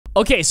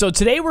Okay, so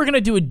today we're going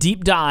to do a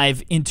deep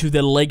dive into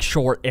the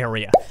Lakeshore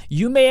area.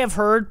 You may have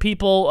heard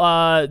people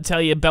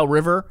tell you Belle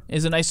River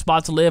is a nice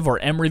spot to live, or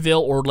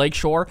Emeryville, or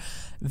Lakeshore.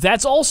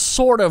 That's all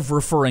sort of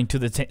referring to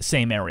the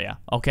same area,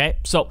 okay?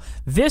 So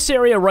this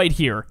area right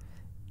here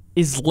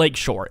is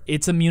Lakeshore.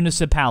 It's a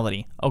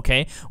municipality,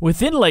 okay?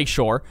 Within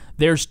Lakeshore,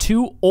 there's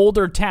two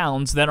older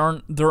towns that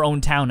aren't their own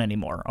town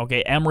anymore,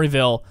 okay?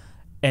 Emeryville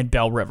and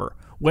Belle River.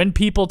 When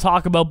people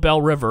talk about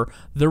Belle River,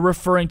 they're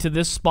referring to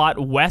this spot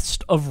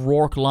west of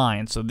Rourke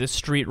Line. So this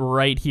street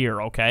right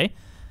here, okay?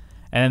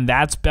 And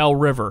that's Belle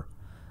River.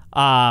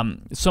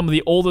 Some of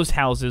the oldest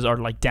houses are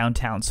like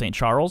downtown St.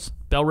 Charles,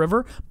 Belle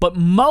River. But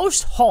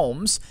most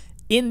homes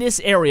in this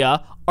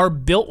area are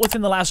built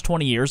within the last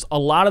 20 years. A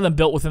lot of them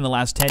built within the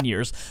last 10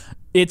 years.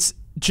 It's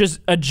just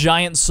a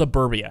giant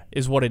suburbia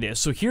is what it is.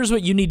 So here's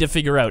what you need to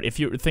figure out if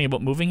you're thinking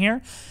about moving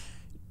here.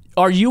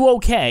 Are you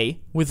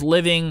okay with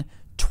living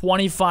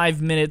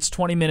 25 minutes,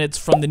 20 minutes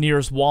from the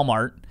nearest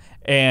Walmart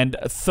and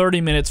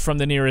 30 minutes from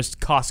the nearest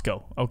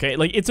Costco, okay?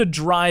 Like, it's a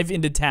drive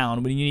into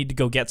town when you need to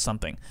go get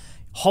something.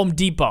 Home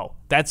Depot,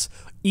 that's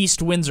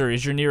East Windsor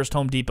is your nearest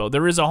Home Depot.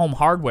 There is a Home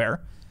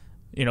Hardware.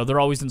 You know, they're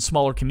always in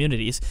smaller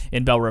communities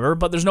in Belle River,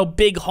 but there's no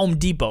big Home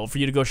Depot for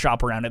you to go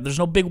shop around it. There's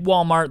no big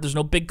Walmart. There's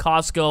no big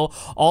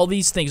Costco. All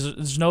these things.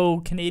 There's no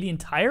Canadian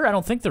Tire. I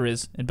don't think there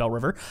is in Belle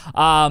River.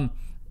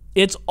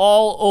 It's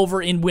all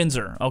over in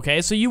Windsor,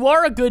 okay? So you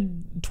are a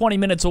good 20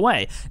 minutes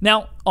away.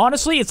 Now,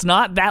 honestly, it's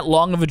not that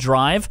long of a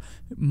drive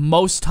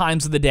most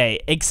times of the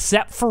day,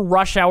 except for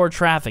rush hour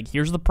traffic.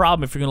 Here's the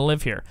problem if you're going to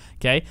live here,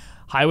 okay?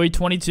 Highway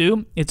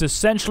 22, it's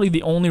essentially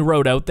the only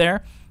road out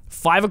there.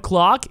 5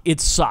 o'clock,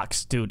 it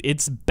sucks, dude.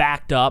 It's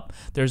backed up.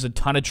 There's a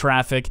ton of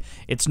traffic.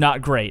 It's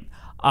not great.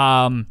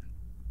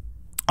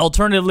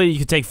 Alternatively, you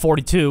could take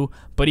 42,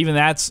 but even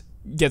that's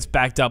gets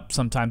backed up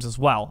sometimes as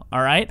well,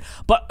 all right?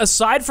 But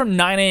aside from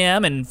 9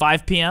 a.m. and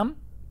 5 p.m.,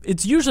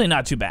 it's usually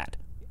not too bad.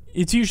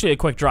 It's usually a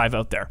quick drive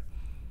out there.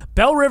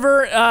 Belle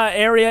River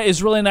area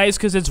is really nice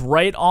because it's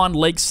right on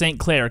Lake St.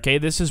 Clair, okay?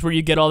 This is where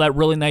you get all that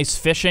really nice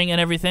fishing and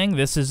everything.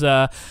 This is,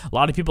 a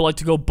lot of people like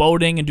to go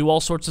boating and do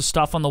all sorts of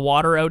stuff on the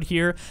water out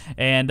here,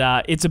 and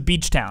it's a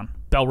beach town.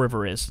 Belle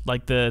River is.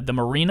 Like, the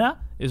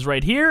marina is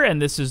right here,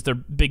 and this is their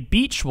big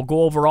beach. We'll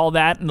go over all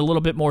that in a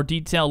little bit more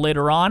detail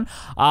later on.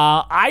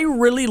 I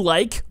really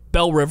like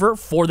Belle River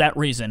for that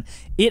reason.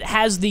 It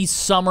has these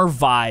summer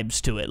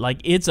vibes to it. Like,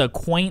 it's a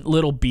quaint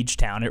little beach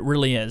town. It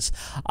really is.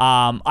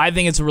 I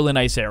think it's a really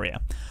nice area.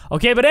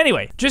 Okay, but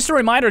anyway, just a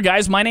reminder,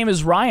 guys, my name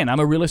is Ryan. I'm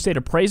a real estate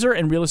appraiser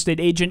and real estate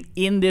agent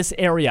in this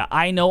area.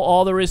 I know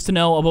all there is to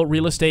know about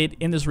real estate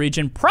in this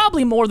region,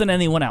 probably more than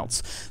anyone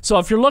else. So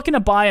if you're looking to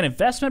buy an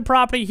investment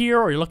property here,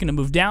 or you're looking to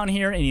move down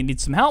here and you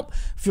need some help,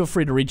 feel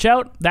free to reach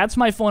out. That's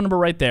my phone number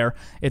right there.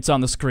 It's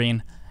on the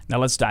screen. Now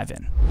let's dive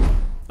in.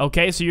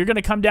 Okay, so you're going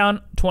to come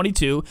down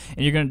 22,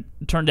 and you're going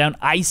to turn down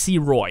I.C.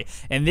 Roy.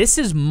 And this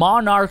is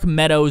Monarch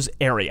Meadows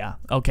area,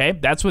 okay?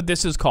 That's what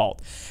this is called.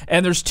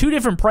 And there's two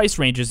different price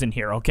ranges in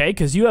here, okay?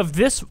 Because you have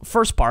this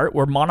first part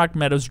where Monarch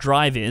Meadows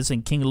Drive is,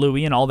 and King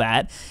Louis and all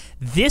that.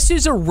 This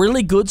is a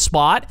really good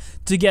spot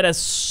to get a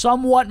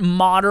somewhat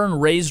modern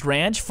raised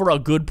ranch for a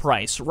good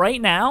price.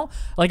 Right now,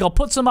 like, I'll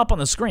put some up on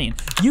the screen.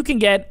 You can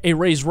get a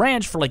raised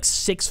ranch for like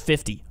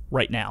 $650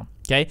 right now.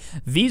 Okay,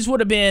 these would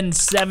have been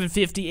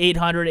 $750,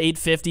 $800,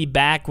 $850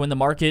 back when the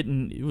market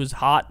and it was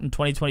hot in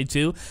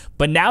 2022,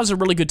 but now's a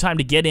really good time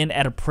to get in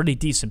at a pretty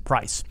decent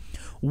price.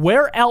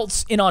 Where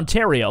else in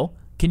Ontario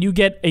can you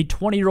get a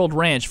 20-year-old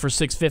ranch for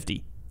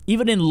 $650?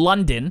 Even in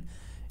London,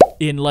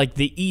 in like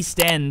the East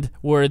End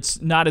where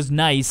it's not as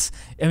nice,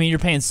 I mean, you're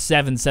paying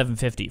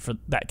 $750 for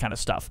that kind of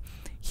stuff.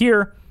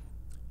 Here,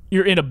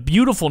 you're in a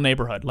beautiful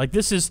neighborhood. Like,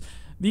 this is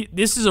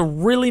a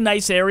really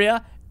nice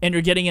area, and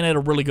you're getting in at a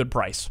really good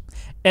price.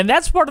 And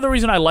that's part of the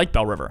reason I like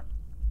Belle River.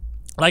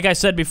 Like I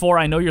said before,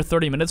 I know you're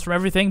 30 minutes from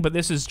everything, but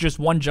this is just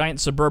one giant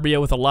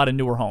suburbia with a lot of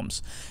newer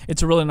homes.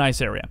 It's a really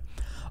nice area.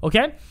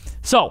 Okay?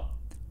 So,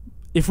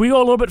 if we go a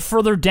little bit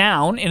further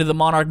down into the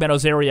Monarch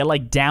Meadows area,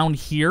 like down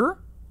here,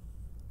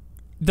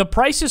 the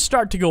prices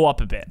start to go up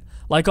a bit.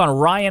 Like on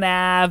Ryan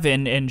Ave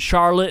and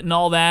Charlotte and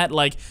all that,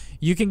 like,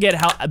 you can get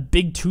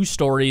big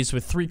 2-stories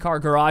with 3-car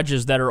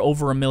garages that are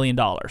over $1 million.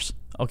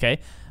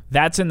 Okay?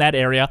 That's in that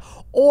area.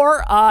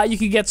 Or you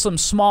can get some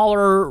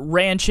smaller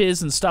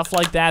ranches and stuff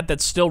like that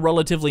that's still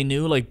relatively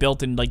new, like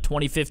built in like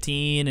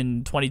 2015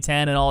 and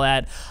 2010 and all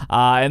that.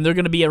 And they're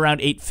going to be around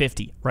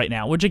 $850 right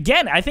now, which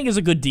again, I think is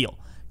a good deal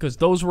because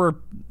those were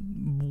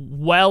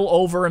well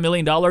over $1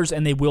 million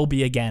and they will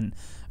be again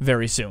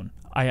very soon.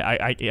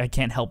 I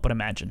can't help but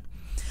imagine.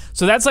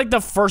 So that's like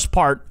the first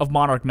part of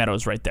Monarch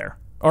Meadows right there,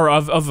 or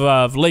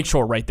of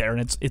Lakeshore right there,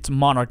 and it's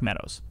Monarch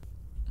Meadows.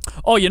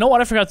 Oh, you know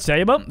what I forgot to tell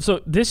you about?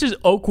 So this is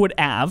Oakwood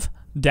Ave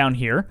down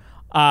here.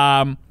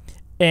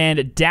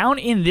 And down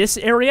in this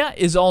area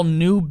is all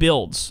new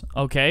builds,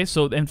 okay?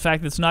 So, in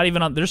fact, it's not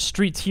even on... There's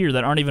streets here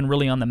that aren't even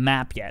really on the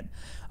map yet.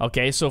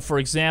 Okay, so, for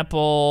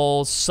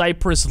example,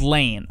 Cypress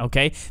Lane,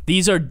 okay?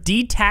 These are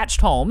detached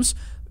homes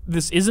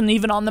This isn't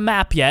even on the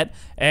map yet,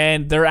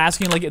 and they're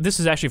asking, like, this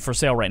is actually for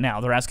sale right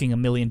now. They're asking $1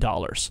 million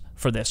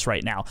for this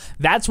right now.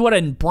 That's what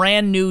a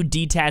brand new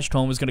detached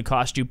home is going to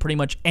cost you pretty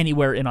much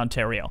anywhere in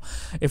Ontario.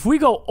 If we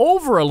go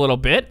over a little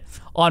bit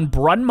on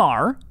Bryn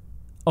Mawr,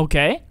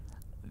 okay,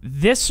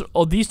 these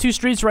two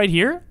streets right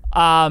here,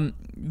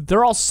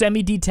 they're all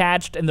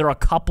semi-detached, and they're a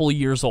couple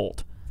years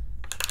old.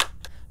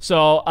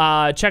 So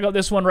check out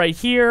this one right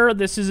here.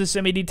 This is a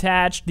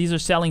semi-detached. These are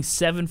selling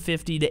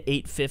 $750 to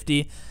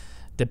 $850,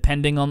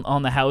 depending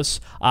on the house.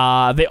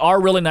 They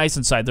are really nice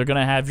inside. They're going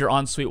to have your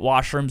ensuite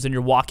washrooms and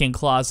your walk-in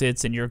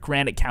closets and your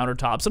granite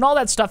countertops and all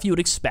that stuff you would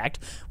expect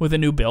with a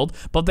new build.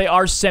 But they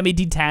are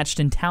semi-detached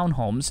and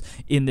townhomes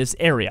in this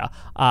area.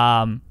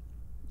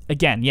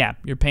 Again, yeah,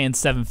 you're paying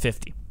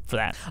 $750. For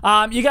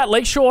that. You got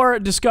Lakeshore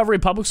Discovery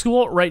Public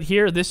School right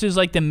here. This is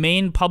like the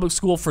main public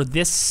school for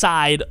this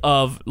side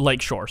of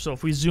Lakeshore. So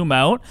if we zoom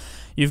out,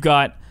 you've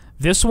got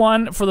this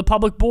one for the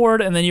public board,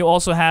 and then you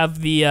also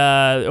have the,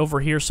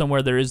 over here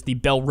somewhere, there is the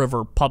Belle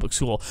River Public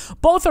School.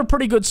 Both are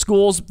pretty good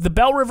schools. The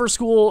Belle River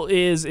School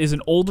is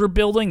an older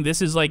building.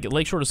 This is like,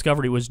 Lakeshore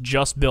Discovery was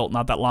just built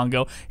not that long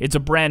ago. It's a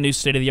brand new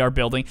state-of-the-art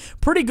building.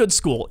 Pretty good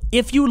school.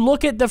 If you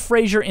look at the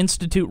Fraser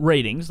Institute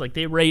ratings, like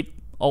they rate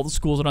all the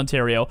schools in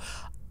Ontario,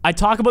 I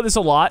talk about this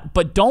a lot,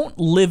 but don't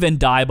live and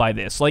die by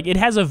this. Like, it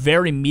has a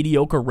very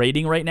mediocre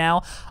rating right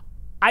now.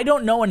 I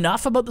don't know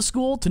enough about the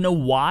school to know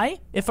why,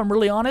 if I'm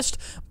really honest,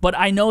 but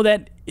I know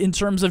that in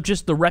terms of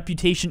just the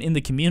reputation in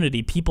the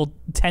community, people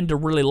tend to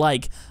really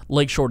like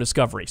Lakeshore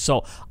Discovery.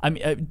 So, I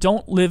mean,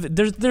 don't live...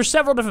 There's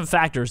several different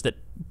factors that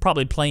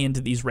probably play into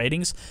these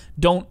ratings.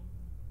 Don't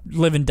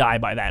live and die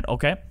by that,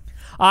 okay?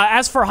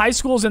 As for high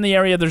schools in the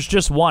area, there's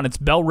just one. It's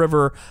Belle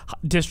River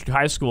District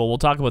High School. We'll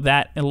talk about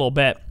that in a little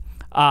bit.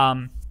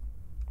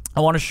 I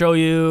want to show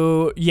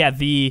you, yeah,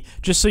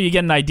 just so you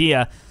get an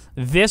idea,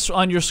 this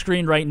on your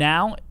screen right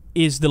now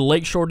is the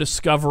Lakeshore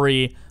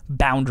Discovery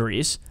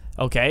boundaries,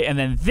 okay? And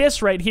then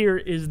this right here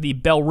is the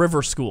Belle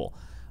River School,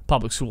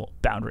 public school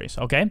boundaries,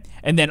 okay?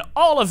 And then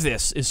all of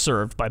this is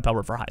served by Belle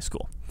River High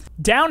School.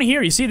 Down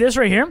here, you see this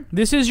right here?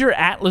 This is your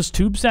Atlas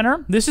Tube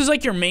Center. This is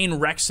like your main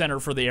rec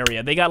center for the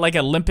area. They got like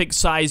an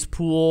Olympic-sized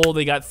pool.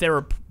 They got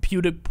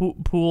therapeutic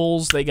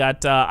pools. They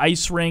got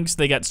ice rinks.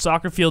 They got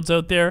soccer fields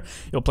out there.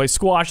 You'll play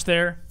squash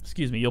there.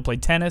 Excuse me. You'll play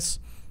tennis.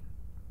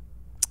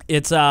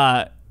 It's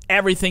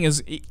everything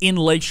is in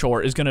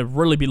Lakeshore is going to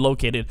really be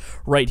located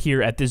right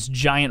here at this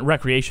giant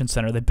recreation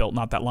center they built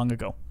not that long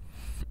ago.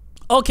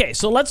 Okay,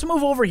 so let's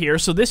move over here.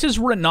 So this is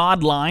Renaud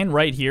Line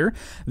right here.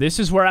 This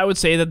is where I would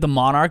say that the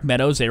Monarch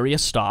Meadows area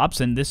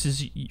stops, and this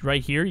is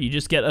right here. You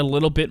just get a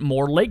little bit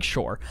more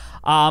Lakeshore.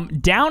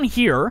 Down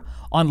here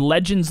on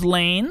Legends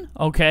Lane,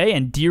 okay,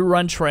 and Deer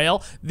Run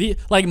Trail,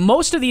 like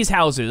most of these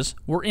houses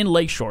were in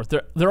Lakeshore.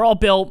 They're all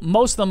built,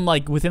 most of them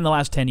like within the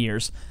last 10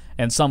 years,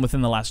 and some within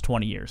the last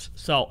 20 years.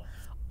 So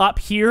up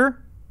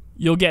here,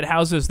 you'll get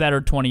houses that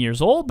are 20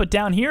 years old, but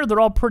down here, they're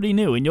all pretty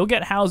new. And you'll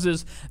get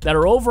houses that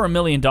are over $1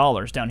 million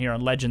down here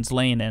on Legends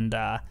Lane and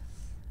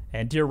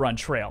Deer Run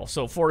Trail.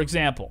 So, for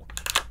example,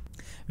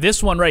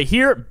 this one right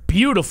here,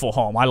 beautiful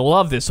home. I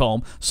love this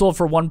home. Sold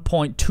for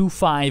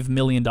 $1.25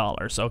 million,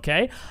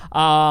 okay?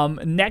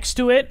 Next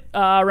to it,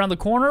 around the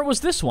corner,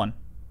 was this one.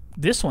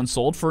 This one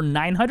sold for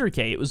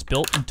 $900K. It was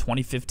built in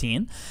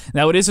 2015.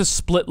 Now, it is a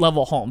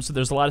split-level home, so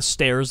there's a lot of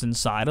stairs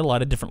inside, a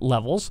lot of different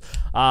levels.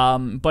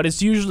 But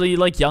it's usually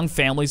like young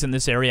families in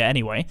this area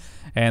anyway,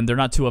 and they're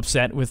not too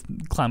upset with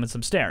climbing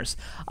some stairs.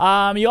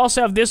 You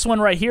also have this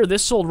one right here.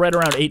 This sold right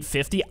around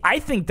 $850. I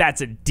think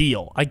that's a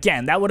deal.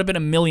 Again, that would have been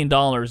 $1 million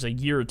a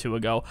year or two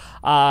ago.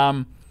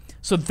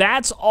 So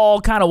that's all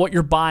kind of what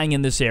you're buying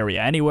in this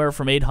area, anywhere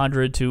from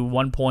 $800 to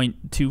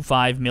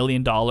 $1.25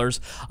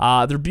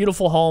 million. They're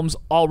beautiful homes,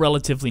 all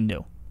relatively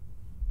new.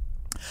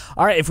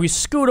 All right, if we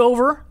scoot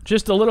over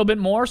just a little bit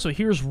more, so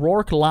here's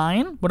Rourke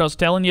Line, what I was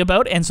telling you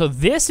about. And so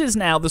this is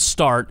now the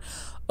start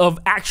of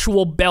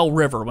actual Belle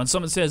River. When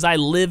someone says, I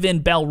live in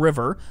Belle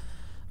River,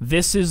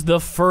 this is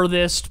the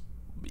furthest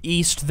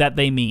east that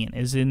they mean,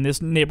 is in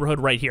this neighborhood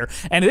right here.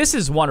 And this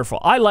is wonderful.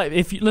 I like,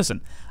 if you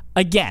listen,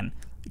 again,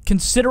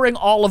 considering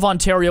all of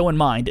Ontario in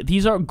mind,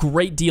 these are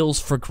great deals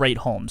for great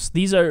homes.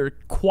 These are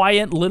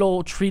quiet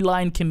little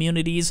tree-lined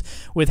communities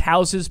with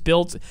houses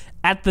built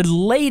at the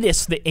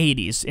latest the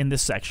 80s in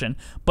this section,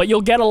 but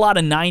you'll get a lot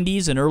of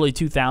 90s and early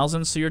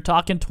 2000s, so you're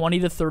talking 20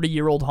 to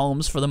 30-year-old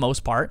homes for the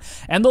most part,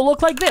 and they'll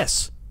look like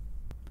this.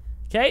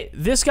 Okay,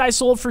 this guy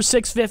sold for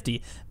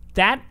 $650.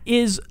 That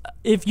is,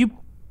 if you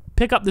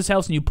pick up this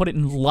house and you put it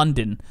in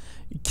London,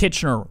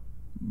 Kitchener,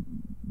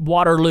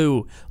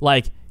 Waterloo,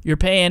 like, you're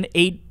paying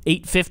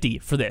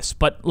 $850 for this,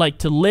 but like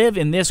to live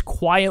in this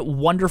quiet,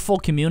 wonderful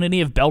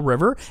community of Belle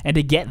River and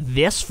to get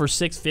this for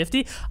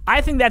 $650, I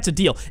think that's a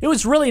deal. It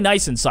was really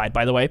nice inside,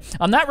 by the way.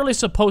 I'm not really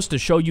supposed to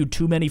show you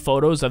too many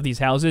photos of these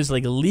houses.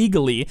 Like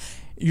legally,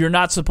 you're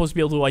not supposed to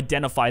be able to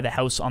identify the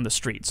house on the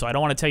street. So I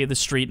don't want to tell you the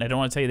street and I don't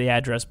want to tell you the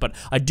address, but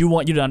I do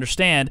want you to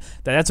understand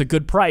that that's a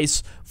good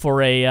price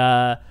for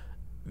a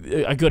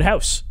good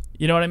house.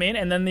 You know what I mean?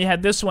 And then they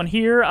had this one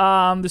here.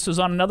 This was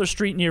on another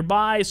street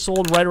nearby,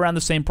 sold right around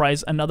the same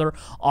price. Another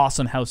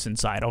awesome house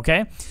inside,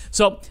 okay?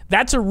 So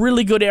that's a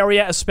really good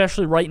area,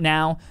 especially right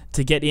now,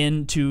 to get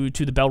into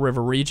the Belle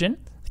River region,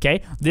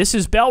 okay? This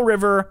is Belle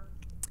River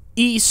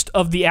east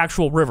of the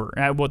actual river,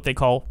 what they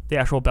call the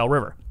actual Belle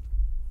River.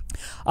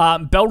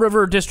 Belle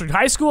River District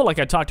High School, like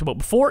I talked about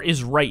before,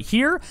 is right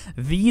here.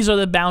 These are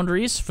the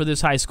boundaries for this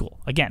high school.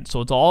 Again,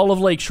 so it's all of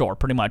Lakeshore,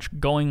 pretty much,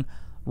 going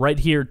right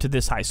here to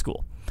this high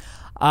school.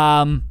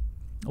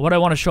 What I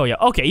want to show you.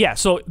 Okay, yeah,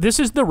 so this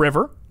is the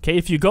river. Okay,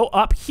 if you go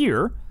up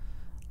here,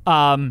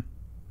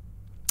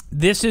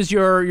 this is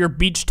your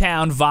beach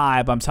town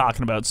vibe I'm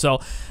talking about. So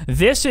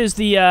this is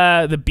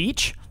the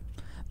beach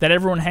that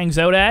everyone hangs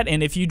out at,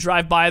 and if you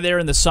drive by there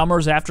in the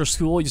summers after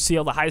school, you see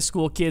all the high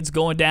school kids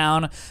going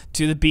down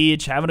to the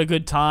beach, having a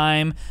good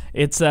time.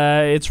 It's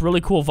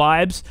really cool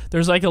vibes.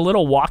 There's like a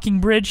little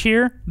walking bridge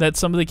here that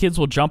some of the kids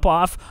will jump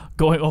off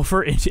going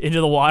over into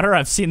the water.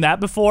 I've seen that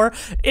before.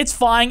 It's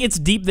fine. It's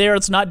deep there.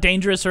 It's not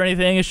dangerous or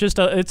anything. It's just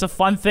it's a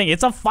fun thing.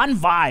 It's a fun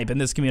vibe in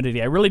this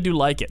community. I really do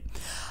like it.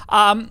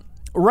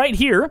 Right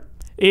here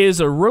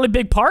is a really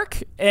big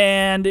park,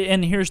 and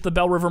here's the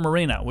Belle River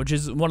Marina, which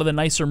is one of the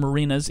nicer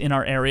marinas in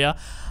our area.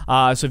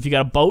 So if you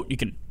got a boat, you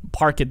can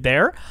park it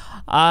there.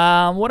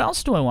 What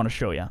else do I want to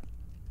show you?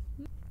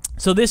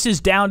 So this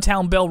is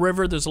downtown Belle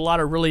River. There's a lot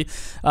of really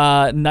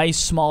nice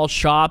small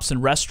shops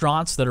and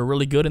restaurants that are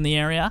really good in the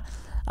area.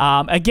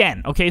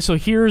 Again, okay, so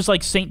here's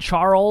like St.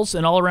 Charles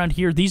and all around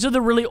here. These are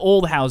the really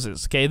old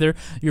houses, okay?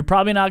 You're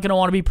probably not going to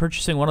want to be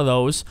purchasing one of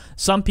those.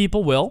 Some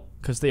people will,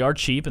 because they are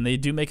cheap and they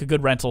do make a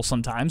good rental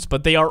sometimes,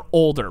 but they are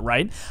older,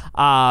 right?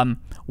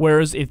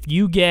 Whereas if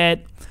you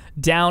get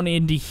down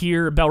into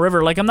here, Belle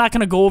River, like I'm not going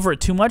to go over it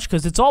too much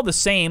because it's all the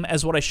same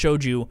as what I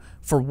showed you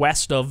for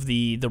west of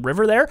the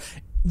river there.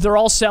 They're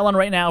all selling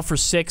right now for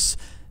 $650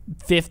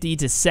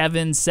 to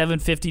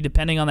 $750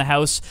 depending on the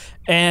house,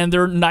 and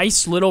they're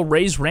nice little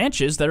raised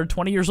ranches that are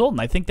 20 years old,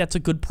 and I think that's a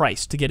good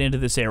price to get into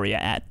this area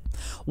at.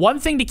 One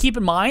thing to keep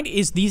in mind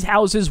is these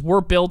houses were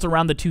built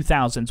around the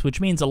 2000s,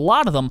 which means a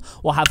lot of them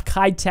will have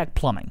high-tech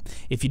plumbing.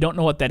 If you don't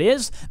know what that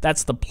is,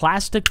 that's the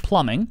plastic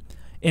plumbing,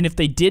 and if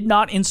they did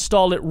not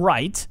install it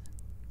right,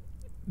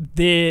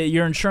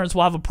 your insurance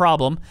will have a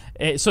problem.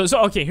 So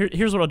okay,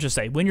 here's what I'll just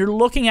say. When you're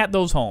looking at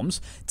those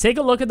homes, take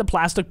a look at the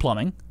plastic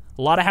plumbing.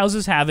 A lot of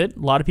houses have it. A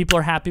lot of people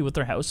are happy with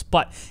their house.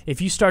 But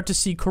if you start to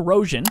see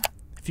corrosion,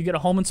 if you get a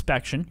home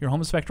inspection, your home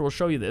inspector will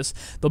show you this,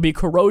 there'll be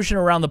corrosion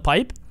around the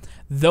pipe.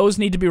 Those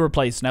need to be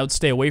replaced. And I would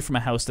stay away from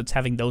a house that's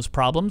having those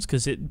problems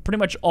because pretty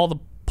much all the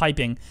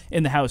piping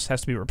in the house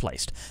has to be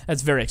replaced.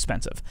 That's very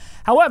expensive.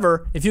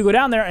 However, if you go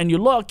down there and you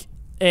look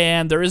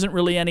and there isn't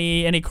really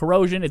any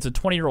corrosion, it's a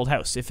 20-year-old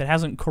house. If it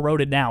hasn't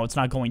corroded now, it's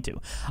not going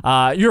to.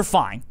 You're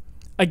fine.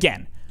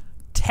 Again,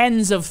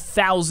 tens of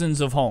thousands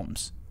of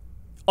homes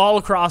all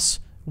across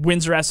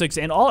Windsor, Essex,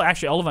 and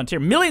actually all of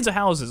Ontario. Millions of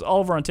houses all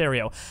over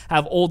Ontario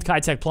have old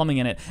high-tech plumbing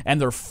in it, and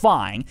they're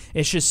fine.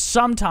 It's just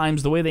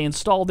sometimes the way they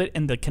installed it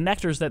and the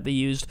connectors that they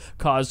used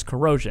caused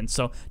corrosion.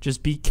 So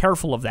just be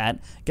careful of that.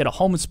 Get a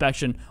home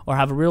inspection or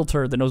have a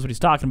realtor that knows what he's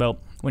talking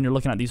about when you're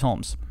looking at these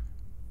homes.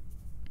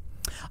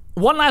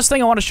 One last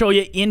thing I want to show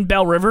you in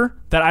Belle River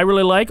that I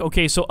really like.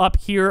 Okay, so up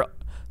here,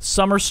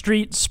 Summer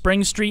Street,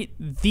 Spring Street,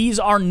 these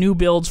are new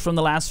builds from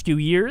the last few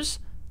years.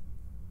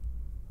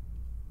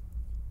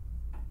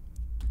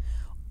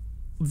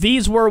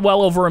 These were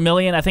well over $1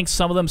 million. I think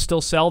some of them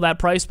still sell that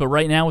price, but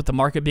right now with the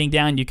market being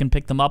down, you can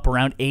pick them up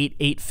around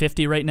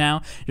 $850 right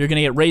now. You're going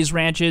to get raised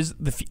ranches,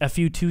 a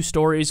few 2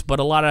 stories, but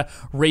a lot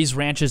of raised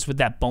ranches with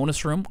that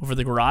bonus room over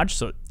the garage,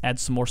 so it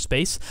adds some more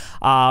space.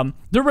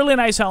 They're really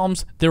nice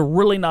homes. They're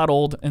really not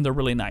old, and they're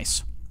really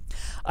nice.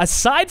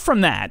 Aside from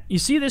that, you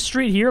see this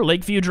street here,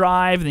 Lakeview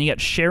Drive, and then you got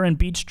Sharon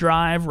Beach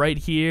Drive right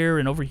here,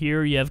 and over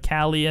here you have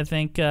Cali, I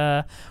think,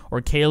 or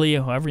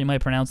Kaylee, however you might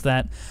pronounce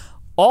that.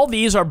 All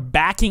these are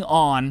backing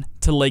on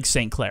to Lake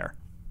St. Clair.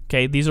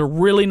 Okay, these are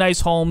really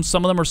nice homes.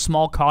 Some of them are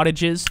small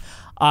cottages.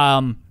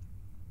 You're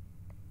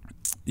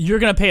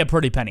going to pay a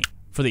pretty penny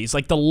for these.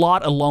 Like the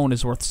lot alone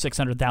is worth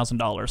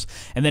 $600,000.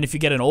 And then if you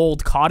get an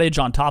old cottage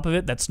on top of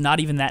it that's not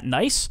even that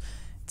nice,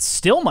 it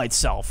still might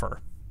sell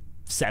for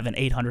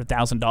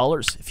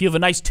 $700,000-$800,000. If you have a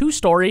nice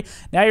 2-story,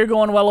 now you're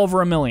going well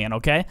over $1 million,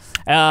 okay?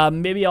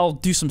 Maybe I'll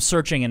do some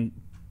searching and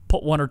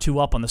put 1 or 2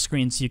 up on the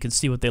screen so you can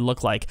see what they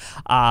look like.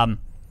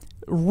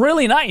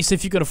 Really nice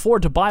if you could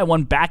afford to buy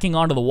one backing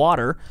onto the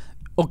water.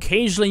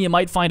 Occasionally you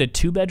might find a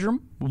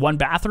 2-bedroom, 1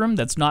 bathroom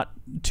that's not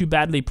too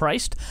badly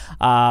priced,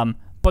 but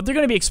they're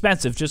going to be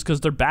expensive just because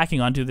they're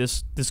backing onto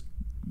this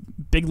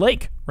big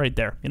lake right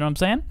there. You know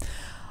what I'm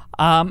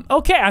saying?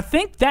 Okay, I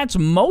think that's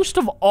most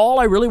of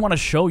all I really want to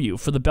show you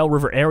for the Belle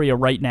River area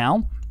right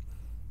now.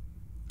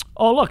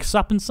 Oh, look,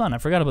 Sup and Sun. I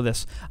forgot about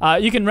this.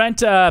 You can rent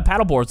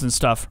paddleboards and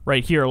stuff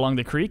right here along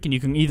the creek, and you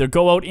can either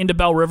go out into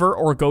Belle River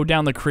or go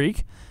down the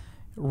creek.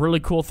 Really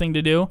cool thing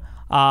to do.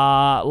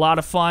 A lot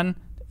of fun.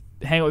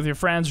 Hang out with your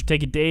friends or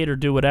take a date or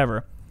do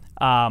whatever.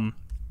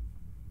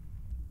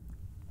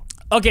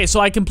 Okay, so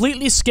I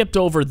completely skipped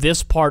over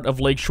this part of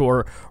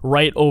Lakeshore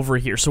right over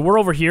here. So we're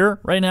over here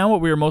right now,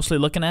 what we were mostly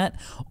looking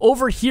at.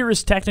 Over here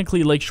is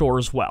technically Lakeshore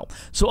as well.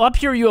 So up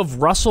here you have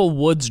Russell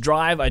Woods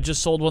Drive. I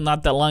just sold one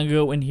not that long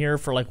ago in here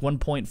for like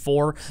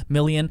 $1.4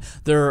 million.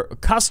 They're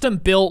custom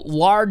built,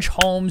 large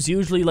homes,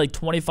 usually like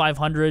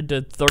 2,500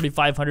 to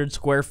 3,500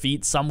 square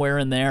feet, somewhere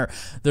in there.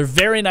 They're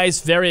very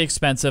nice, very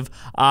expensive.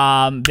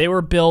 They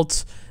were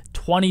built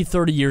 20,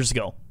 30 years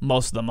ago,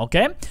 most of them,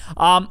 okay?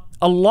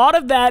 A lot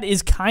of that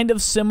is kind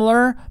of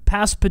similar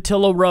past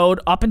Patillo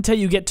Road up until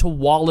you get to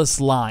Wallace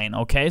Line,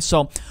 okay?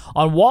 So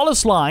on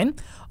Wallace Line,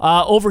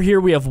 over here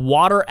we have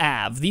Water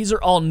Ave. These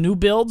are all new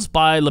builds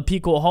by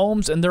LePage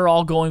Homes, and they're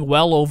all going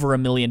well over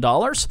 $1 million.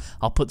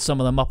 I'll put some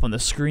of them up on the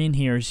screen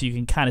here so you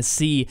can kind of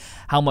see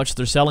how much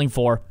they're selling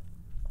for.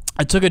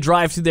 I took a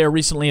drive through there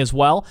recently as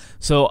well,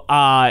 so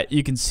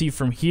you can see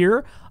from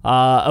here,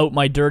 out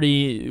my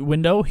dirty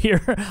window here,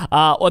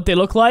 what they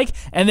look like.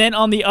 And then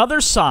on the other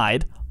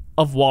side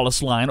of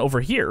Wallace Line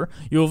over here,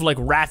 you have like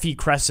Raffy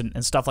Crescent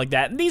and stuff like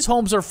that. And these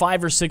homes are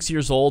 5 or 6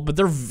 years old, but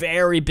they're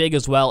very big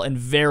as well and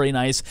very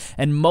nice.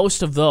 And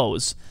most of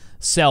those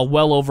sell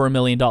well over $1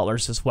 million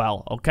as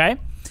well, okay?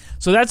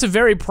 So that's a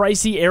very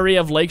pricey area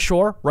of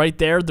Lakeshore right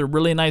there. They're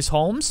really nice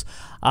homes.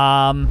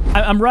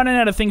 I'm running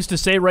out of things to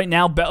say right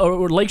now.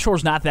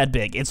 Lakeshore's not that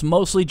big. It's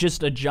mostly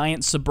just a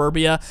giant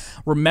suburbia.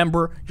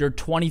 Remember, you're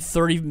 20,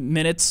 30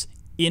 minutes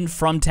in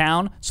from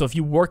town. So if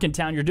you work in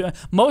town, you're doing...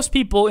 Most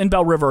people in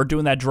Belle River are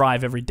doing that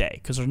drive every day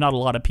because there's not a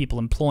lot of people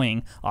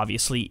employing,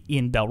 obviously,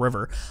 in Belle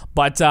River.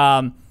 But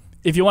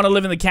if you want to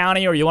live in the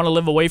county or you want to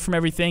live away from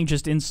everything,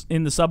 just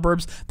in the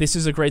suburbs, this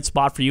is a great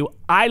spot for you.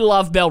 I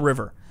love Belle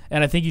River,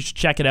 and I think you should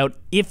check it out.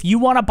 If you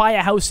want to buy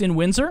a house in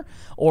Windsor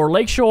or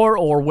Lakeshore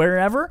or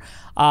wherever,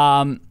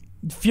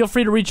 feel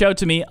free to reach out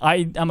to me.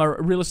 I'm a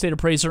real estate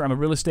appraiser. I'm a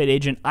real estate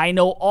agent. I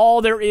know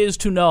all there is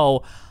to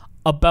know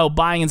about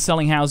buying and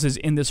selling houses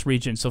in this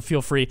region. So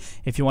feel free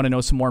if you want to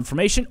know some more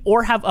information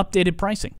or have updated pricing.